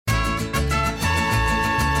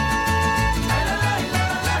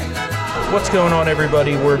What's going on,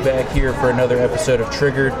 everybody? We're back here for another episode of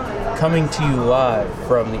Triggered, coming to you live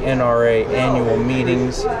from the NRA annual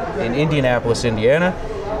meetings in Indianapolis, Indiana.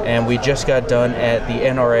 And we just got done at the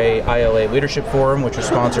NRA ILA Leadership Forum, which was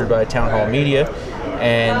sponsored by Town Hall Media.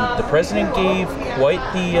 And the president gave quite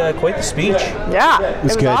the speech. Yeah, it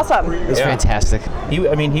was good. awesome. It was fantastic.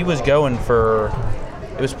 He was going for,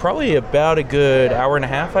 it was probably about a good hour and a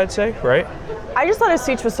half, I'd say, right? I just thought his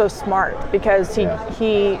speech was so smart because he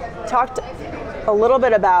talked a little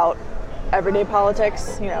bit about everyday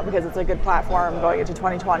politics, because it's a good platform going into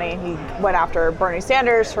 2020. He went after Bernie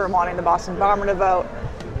Sanders for wanting the Boston bomber to vote,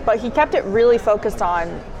 but he kept it really focused on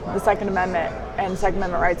the Second Amendment and Second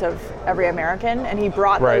Amendment rights of every American, and he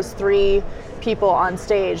brought those three people on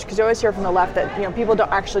stage, because you always hear from the left that people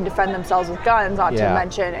don't actually defend themselves with guns, not to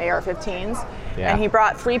mention AR-15s. Yeah. And he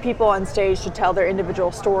brought three people on stage to tell their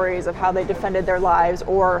individual stories of how they defended their lives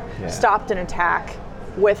or stopped an attack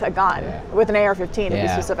with a gun, with an AR-15 to be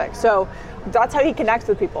specific. So that's how he connects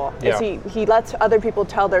with people. Is he lets other people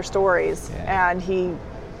tell their stories, and he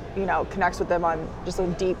connects with them on just a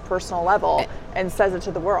deep personal level and says it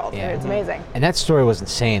to the world. And it's amazing. And that story was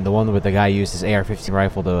insane. The one where the guy used his AR-15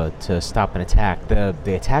 rifle to stop an attack.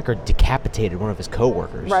 The attacker decapitated one of his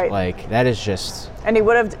coworkers. Right. Like, that is just. And he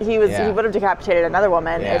would have decapitated another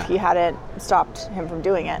woman if he hadn't stopped him from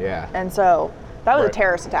doing it. Yeah. And so that was a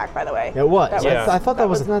terrorist attack, by the way. It was. I thought that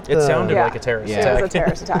was not the. It sounded like a terrorist attack. It was a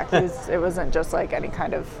terrorist attack. It wasn't just like any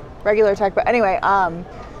kind of regular attack. But anyway,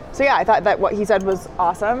 so I thought that what he said was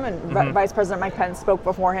awesome, and Vice President Mike Pence spoke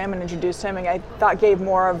before him and introduced him, and I thought gave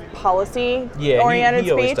more of policy-oriented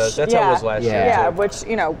he always speech. does. That's how it was last year. Yeah, too. which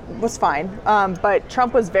was fine. But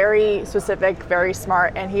Trump was very specific, very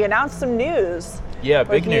smart, and he announced some news. Yeah,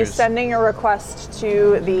 big news. He's sending a request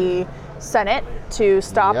to the Senate to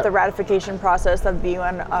stop the ratification process of the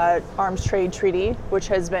UN Arms Trade Treaty, which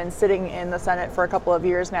has been sitting in the Senate for a couple of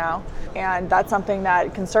years now. And that's something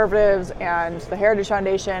that conservatives and the Heritage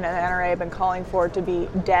Foundation and the NRA have been calling for to be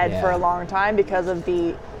dead for a long time because of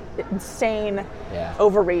the insane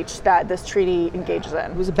overreach that this treaty engages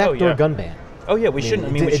in. It was a backdoor gun ban. Oh yeah, we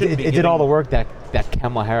shouldn't. We shouldn't be. It did all the work that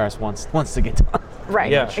Kamala Harris wants to get done.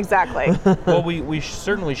 Right. Yeah. Exactly. Well, we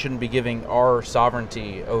certainly shouldn't be giving our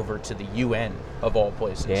sovereignty over to the UN of all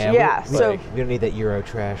places. So we don't need that Euro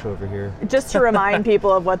trash over here. just to remind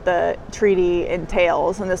people of what the treaty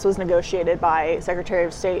entails, and this was negotiated by Secretary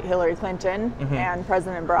of State Hillary Clinton and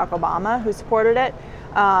President Barack Obama, who supported it.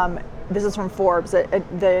 This is from Forbes.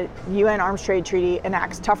 The UN Arms Trade Treaty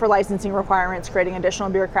enacts tougher licensing requirements, creating additional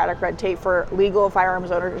bureaucratic red tape for legal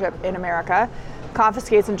firearms ownership in America,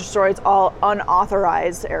 confiscates and destroys all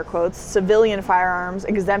unauthorized, air quotes, civilian firearms,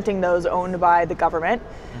 exempting those owned by the government,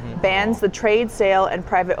 bans the trade, sale, and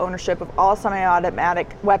private ownership of all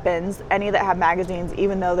semi-automatic weapons, any that have magazines,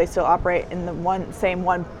 even though they still operate in the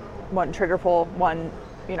one trigger pull, one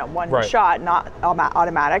shot, not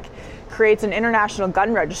automatic, creates an international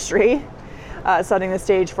gun registry, setting the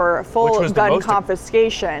stage for full gun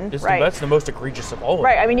confiscation. That's the most egregious of all of them.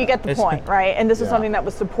 Right, I mean, you get the point, right? And this is something that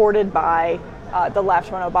was supported by the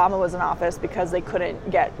left when Obama was in office, because they couldn't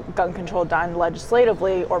get gun control done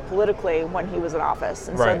legislatively or politically when he was in office.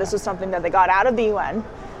 And so this is something that they got out of the UN,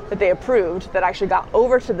 that they approved, that actually got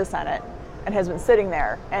over to the Senate and has been sitting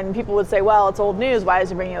there. And people would say, well, it's old news. Why is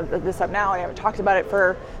he bringing this up now? I haven't talked about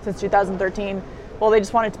it since 2013. Well, they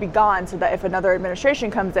just want it to be gone so that if another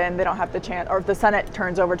administration comes in, they don't have the chance, or if the Senate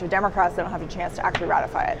turns over to Democrats, they don't have a chance to actually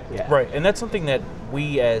ratify it. Yeah. Right, and that's something that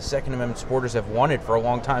we as Second Amendment supporters have wanted for a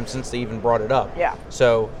long time, since they even brought it up. Yeah.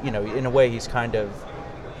 So, in a way, he's kind of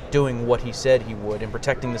doing what he said he would and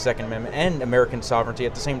protecting the Second Amendment and American sovereignty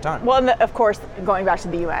at the same time. Well, and of course, going back to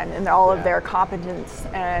the UN and all of their competence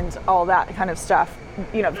and all that kind of stuff,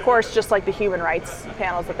 of course, just like the human rights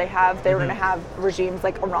panels that they have, they were going to have regimes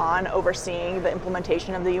like Iran overseeing the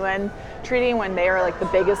implementation of the UN treaty, when they are like the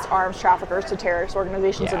biggest arms traffickers to terrorist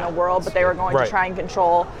organizations in the world, but they were going to try and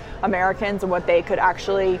control Americans and what they could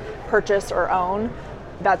actually purchase or own.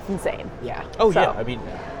 That's insane. Yeah. Oh, yeah. I mean,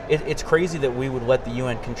 it's crazy that we would let the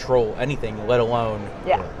UN control anything, let alone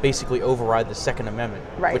basically override the Second Amendment,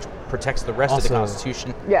 which protects the rest of the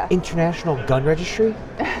Constitution. Yeah. International gun registry?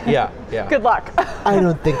 Yeah. Good luck. I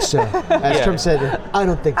don't think so. As Trump said, I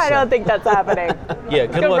don't think so. I don't think that's happening.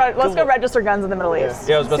 Good luck. Let's go register guns in the Middle East.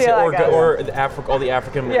 Yeah, I was about to say, all the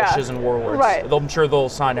African militias and warlords. Right. I'm sure they'll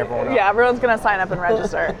sign everyone up. Yeah, everyone's going to sign up and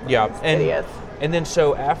register. Idiots. And then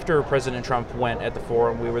so after President Trump went at the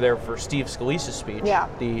forum, we were there for Steve Scalise's speech,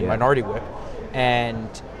 the minority whip. And,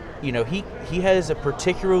 he has a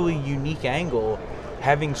particularly unique angle,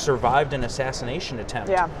 having survived an assassination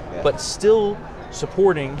attempt, but still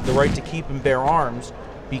supporting the right to keep and bear arms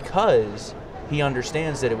because he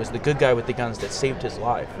understands that it was the good guy with the guns that saved his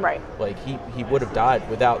life. Right. Like he would have died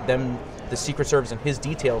without them, the Secret Service and his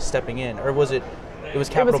details stepping in, or was it? It was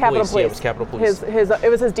Capitol Police. Yeah, it was Capitol Police. It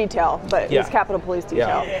was his detail, but Yeah. his Capitol Police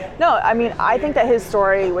detail. Yeah. No, I mean, I think that his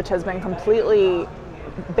story, which has been completely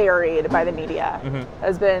buried by the media,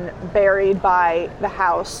 has been buried by the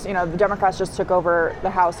House. You know, the Democrats just took over the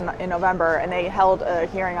House in November, and they held a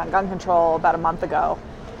hearing on gun control about a month ago.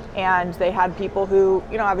 And they had people who,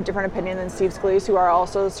 you know, have a different opinion than Steve Scalise, who are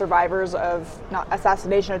also survivors of not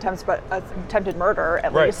assassination attempts, but attempted murder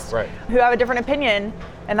at least, who have a different opinion,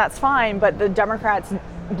 and that's fine. But the Democrats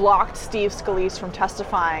blocked Steve Scalise from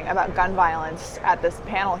testifying about gun violence at this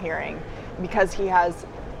panel hearing because he has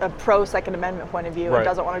a pro-Second Amendment point of view and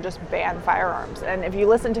doesn't want to just ban firearms. And if you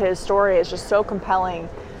listen to his story, it's just so compelling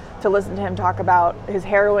to listen to him talk about his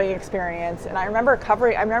harrowing experience. And I remember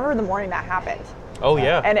the morning that happened. Oh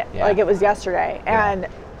yeah. And it was yesterday. And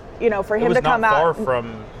you know, for him to come out, it was not far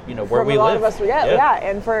from, you know, where from we a lot live. of us,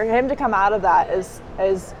 and for him to come out of that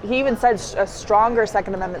as he even said, a stronger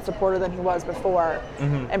Second Amendment supporter than he was before,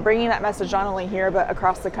 and bringing that message not only here but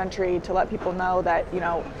across the country to let people know that, you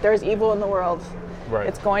know, there's evil in the world. Right.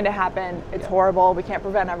 It's going to happen. It's horrible. We can't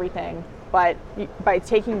prevent everything. But by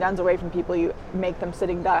taking guns away from people, you make them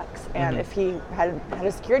sitting ducks. And if he had a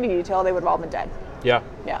security detail, they would have all been dead. Yeah.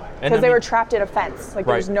 Yeah. Because they were trapped in a fence. Like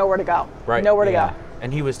there's nowhere to go. Right. Nowhere to go.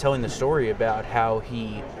 And he was telling the story about how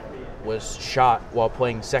he was shot while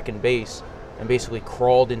playing second base and basically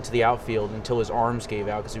crawled into the outfield until his arms gave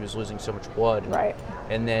out because he was losing so much blood. Right.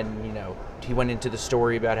 And then, you know, he went into the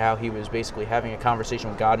story about how he was basically having a conversation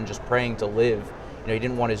with God and just praying to live. You know, he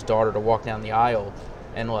didn't want his daughter to walk down the aisle.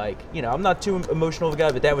 And like, you know, I'm not too emotional of a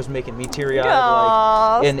guy, but that was making me teary-eyed.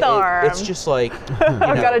 Aww, and Storm. It's just like,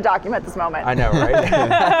 I've got to document this moment. I know,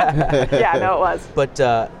 right? Yeah, no, it was.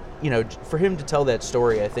 But, you know, for him to tell that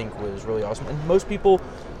story, I think was really awesome. And most people,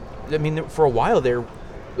 I mean, for a while there,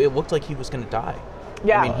 it looked like he was going to die.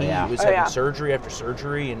 Yeah. I mean, he was having surgery after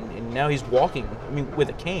surgery, and now he's walking, I mean, with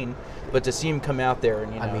a cane. But to see him come out there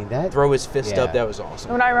and, you know, throw his fist up, that was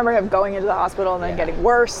awesome. When I remember him going into the hospital and then getting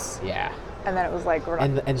worse. Yeah. And then it was like, we're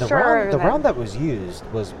not and the sure. round, the round that was used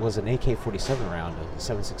was an AK-47 round, a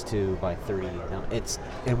 7.62 by 30. Now it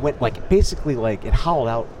went like basically like it hollowed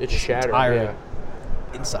out. It shattered. Entire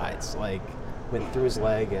insides, like went through his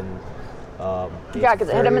leg and. Because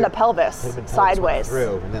it hit him in the pelvis, sideways.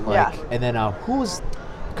 Through, and then who was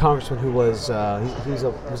the congressman who was he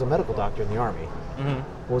was a medical doctor in the army?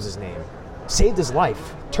 What was his name? Saved his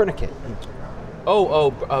life. Tourniquet.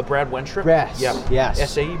 Brad Wenstrup?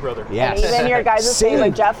 Yes. SAE brother. Yes. And even your guys'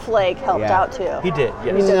 favorite Jeff Flake helped out too. He did,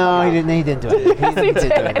 yes. No, he didn't. He didn't do it. Yes, he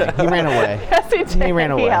did. He ran away. Yes, he did. He ran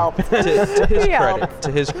away. He helped.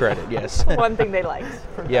 To his credit, yes. One thing they liked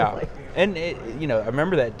from Jeff Flake. And, you know, I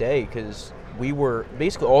remember that day because we were,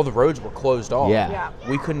 basically all the roads were closed off. Yeah.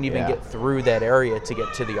 We couldn't even get through that area to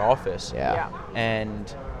get to the office. Yeah.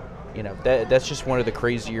 And, you know, that's just one of the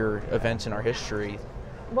crazier events in our history.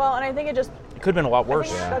 Well, and I think it could have been a lot worse.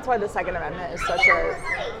 I think that's why the Second Amendment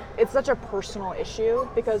is such a personal issue,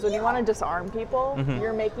 because when you want to disarm people,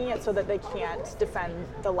 you're making it so that they can't defend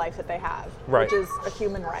the life that they have, which is a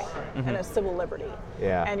human right and a civil liberty.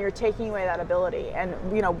 Yeah. And you're taking away that ability. And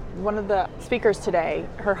you know, one of the speakers today,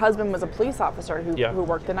 her husband was a police officer who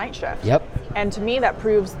worked the night shift. Yep. And to me, that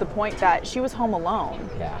proves the point that she was home alone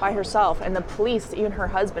by herself, and the police, even her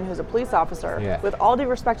husband, who's a police officer, with all due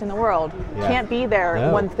respect in the world, can't be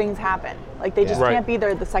there when things happen. Like they just can't be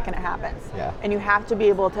there the second it happens. Yeah. And you have to be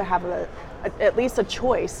able to have at least a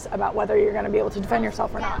choice about whether you're going to be able to defend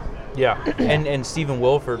yourself or not. Yeah, and Stephen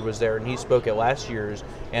Wilford was there, and he spoke at last year's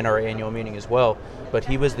NRA annual meeting as well. But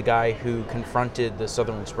he was the guy who confronted the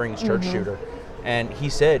Sutherland Springs church shooter. And he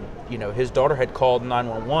said, you know, his daughter had called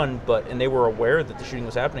 911, and they were aware that the shooting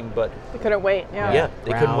was happening, but They couldn't wait. they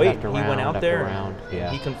couldn't wait. He went round out after there, round.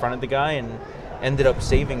 and he confronted the guy, and ended up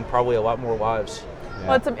saving probably a lot more lives.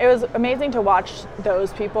 Well, it was amazing to watch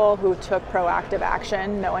those people who took proactive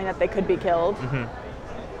action, knowing that they could be killed,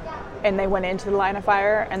 and they went into the line of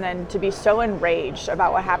fire, and then to be so enraged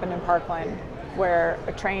about what happened in Parkland, where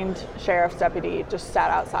a trained sheriff's deputy just sat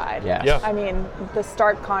outside. Yeah. I mean, the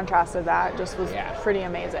stark contrast of that just was pretty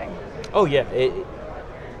amazing. Oh yeah,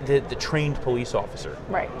 the trained police officer,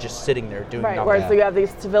 just sitting there doing nothing. Whereas you have these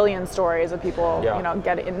civilian stories of people, you know,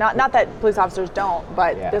 getting not that police officers don't,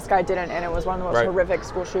 but this guy didn't, and it was one of the most horrific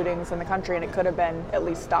school shootings in the country, and it could have been at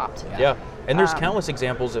least stopped. Yeah, and there's countless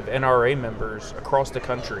examples of NRA members across the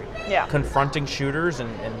country confronting shooters and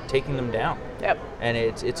taking them down. Yep. And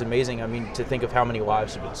it's amazing. I mean, to think of how many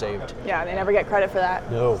lives have been saved. Yeah, they never get credit for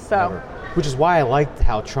that. No. So. Never. Which is why I liked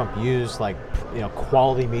how Trump used like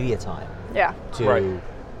quality media time Yeah. to Right.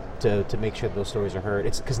 to make sure that those stories are heard.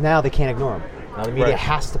 It's because now they can't ignore them. Now the media Right.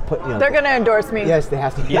 has to put They're going to endorse me. yes, they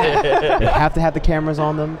have to. They have to have the cameras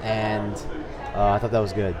on them, and I thought that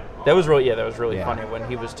was good. That was really Yeah. funny when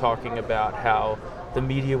he was talking about how the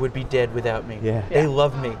media would be dead without me. Yeah. They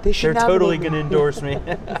love me. They should They're totally nominate going me. to endorse me.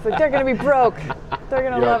 It's like, they're going to be broke. They're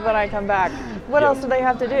going to Yeah. love when I come back. What Yeah. else do they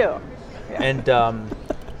have to do? And The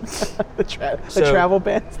So- travel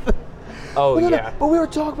bans. oh No, yeah. but we were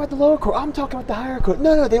talking about the lower court. I'm talking about the higher court.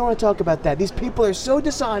 No, they don't want to talk about that. These people are so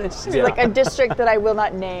dishonest. Yeah. Like a district that I will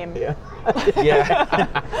not name. Yeah. Yeah.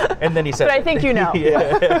 And then he says, But I think you know.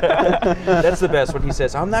 Yeah. That's the best when he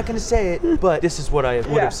says, I'm not going to say it, but this is what I would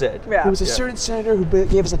Yeah. have said. Yeah. There was a certain senator who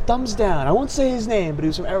gave us a thumbs down. I won't say his name, but he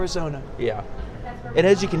was from Arizona. Yeah. And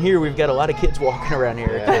as you can hear, we've got a lot of kids walking around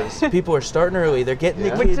here Yeah. because people are starting early. They're getting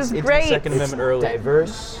Yeah. the Which kids is into great. the Second Amendment early.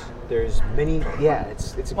 Diverse. There's many. Yeah,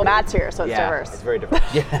 it's. Well, Matt's here, so it's yeah, diverse. It's very diverse.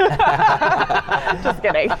 Just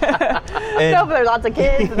kidding. No, but there's lots of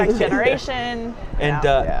kids, the next generation. And,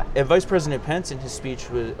 Yeah. and Vice President Pence in his speech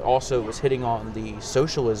was hitting on the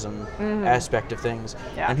socialism aspect of things.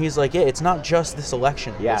 Yeah. And he's like, yeah, it's not just this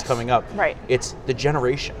election Yes. that's coming up. Right. It's the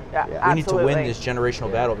generation. Yeah, We need to win absolutely. this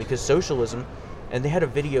generational battle because socialism, and they had a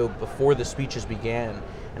video before the speeches began,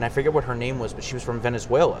 and I forget what her name was, but she was from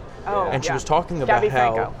Venezuela. Oh, and she yeah. was talking about Gabby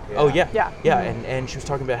how Franco. Oh yeah. Yeah. Yeah, and she was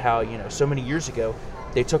talking about how, so many years ago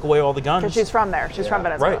they took away all the guns. Because she's from there. She's from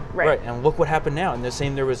Venezuela. Right. And look what happened now. And the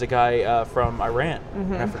same, there was a guy from Iran,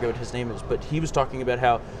 Mm-hmm. and I forget what his name is, but he was talking about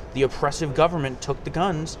how the oppressive government took the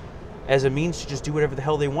guns as a means to just do whatever the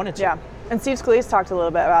hell they wanted to. Yeah. And Steve Scalise talked a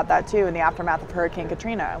little bit about that too in the aftermath of Hurricane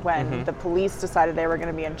Katrina when the police decided they were going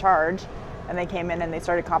to be in charge and they came in and they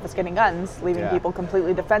started confiscating guns, leaving Yeah. people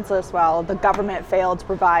completely defenseless while the government failed to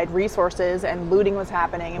provide resources and looting was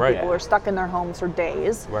happening and Right. people were stuck in their homes for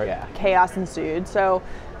days. Right. Yeah. Chaos ensued. So,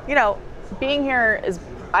 being here is,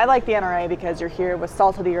 I like the NRA because you're here with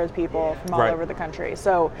salt of the earth people from all Right. over the country.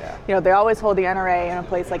 So, Yeah. they always hold the NRA in a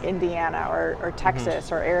place like Indiana or Texas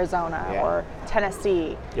or Arizona Yeah. or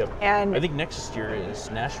Tennessee. Yep. And I think next year is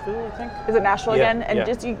Nashville, I think. is it Nashville Yeah, again? And yeah.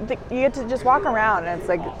 just you get to just walk around, and it's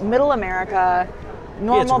like middle America,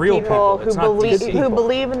 normal real people people. It's not who DC people.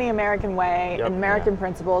 believe in the American way, Yep. and American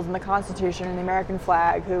principles, and the Constitution, and the American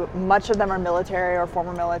flag. Who much of them are military or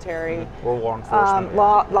former military. Or law enforcement.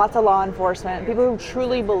 Lots of law enforcement, people who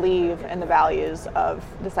truly believe in the values of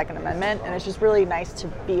the Second Amendment, and it's just really nice to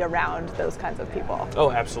be around those kinds of people. Oh,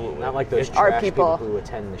 absolutely. Not like those It's- Our trash people. who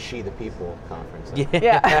attend the She the People conference.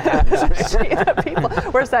 Yeah, people.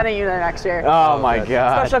 We're sending you there next year. Oh my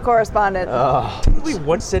God. Special correspondent. Didn't we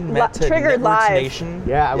once send Matt to Triggered Networks live. Nation?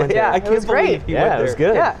 Yeah, I went Yeah, I it can't was believe great. he Yeah, went it there. was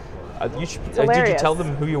good. Yeah. You should, did you hilarious. tell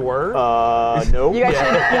them who you were? Nope. You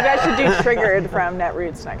guys should do Triggered from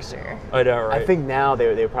Netroots next year. I know, right? I think now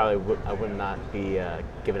they probably I would not be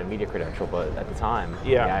given a media credential, but at the time,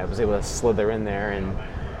 Yeah. I was able to slither in there, and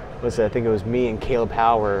I think it was me and Caleb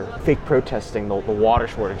Power fake protesting the water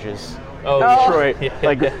shortages Oh, in yeah. Detroit. Yeah.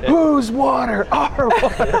 Like, whose water? Our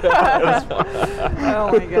water. Oh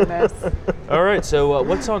my goodness. So All right, so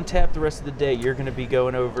what's on tap the rest of the day? You're going to be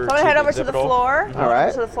going over I'm gonna head over to the exhibit hall? floor. All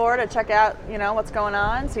right. To the floor to check out, what's going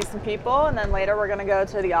on, see some people, and then later we're gonna go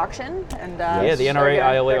to the auction and Yeah, the they're NRA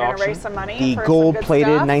gonna- ILA they're gonna auction. raise some money The for some good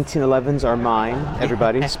gold-plated stuff. 1911s are mine.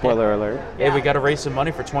 Everybody, spoiler alert. Hey, we got to raise some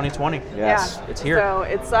money for 2020. Yes. Yeah, It's here. So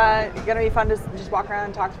it's gonna be fun to just walk around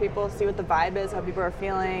and talk to people, see what the vibe is, how people are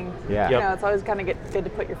feeling. Yeah. Yep. It's always kind of good to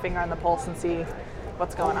put your finger on the pulse and see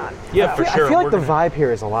what's going on. Yeah, for I sure. feel like We're the gonna- vibe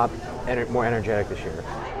here is a lot more energetic this year.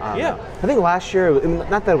 Yeah. I think last year,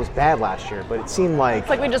 not that it was bad last year, but it seemed like It's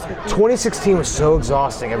like we just 2016 was so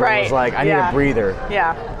exhausting. Everyone Right, was like, I need yeah. a breather.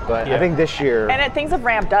 yeah. But Yeah. I think this year, And things have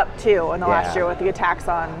ramped up too in the last Yeah. year with the attacks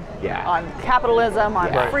on Yeah. on capitalism,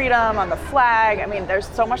 on Yeah. freedom, on the flag. I mean, there's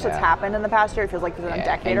so much that's Yeah. happened in the past year. It feels like it's been a Yeah,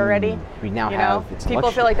 decade and already. we now you have- know? it's people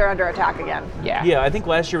much- feel like they're under attack again. Yeah, I think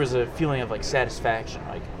last year was a feeling of like satisfaction.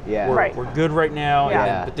 Like, Yeah. we're, Right. we're good right now. Yeah. And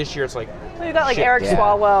then, but this year it's like, Well, you got like Shit. Eric Yeah.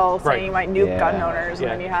 Swalwell saying Right. you might nuke Yeah. gun owners, yeah,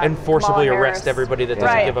 and then you have and forcibly Kamala arrest Harris. everybody that doesn't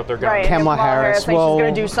Right, give up their guns. right. Kamala And Kamala Harris, saying she's going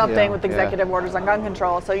to do well, something yeah, with yeah. executive orders on gun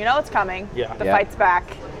control. So you know it's coming. Yeah. The Yeah. fight's back.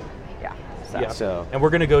 Yeah. Yeah. So- and we're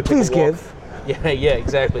gonna go take Please a walk. give. Yeah,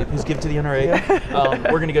 exactly. Please give to the NRA.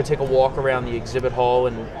 We're gonna go take a walk around the exhibit hall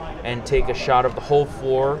and take a shot of the whole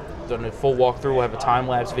floor, done a full walkthrough. We'll have a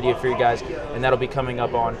time-lapse video for you guys, and that'll be coming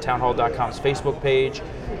up on townhall.com's Facebook page.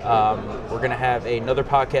 We're going to have another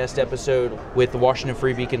podcast episode with the Washington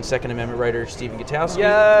Free Beacon Second Amendment writer Stephen Gutowski.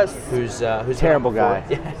 Yes. Who's terrible guy.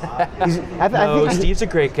 No, Steve's a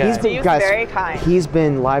great guy. Steve's very kind. He's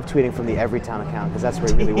been live tweeting from the Everytown account because that's where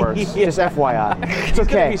he really works. Yeah. Just FYI. It's He's gonna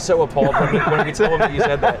okay. be so appalled when we tell him that you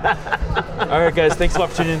said that. All right, guys. Thanks a lot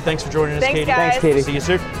for tuning in. Thanks for joining us, Thanks, Katie. guys. Thanks, Katie. See you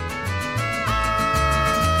soon.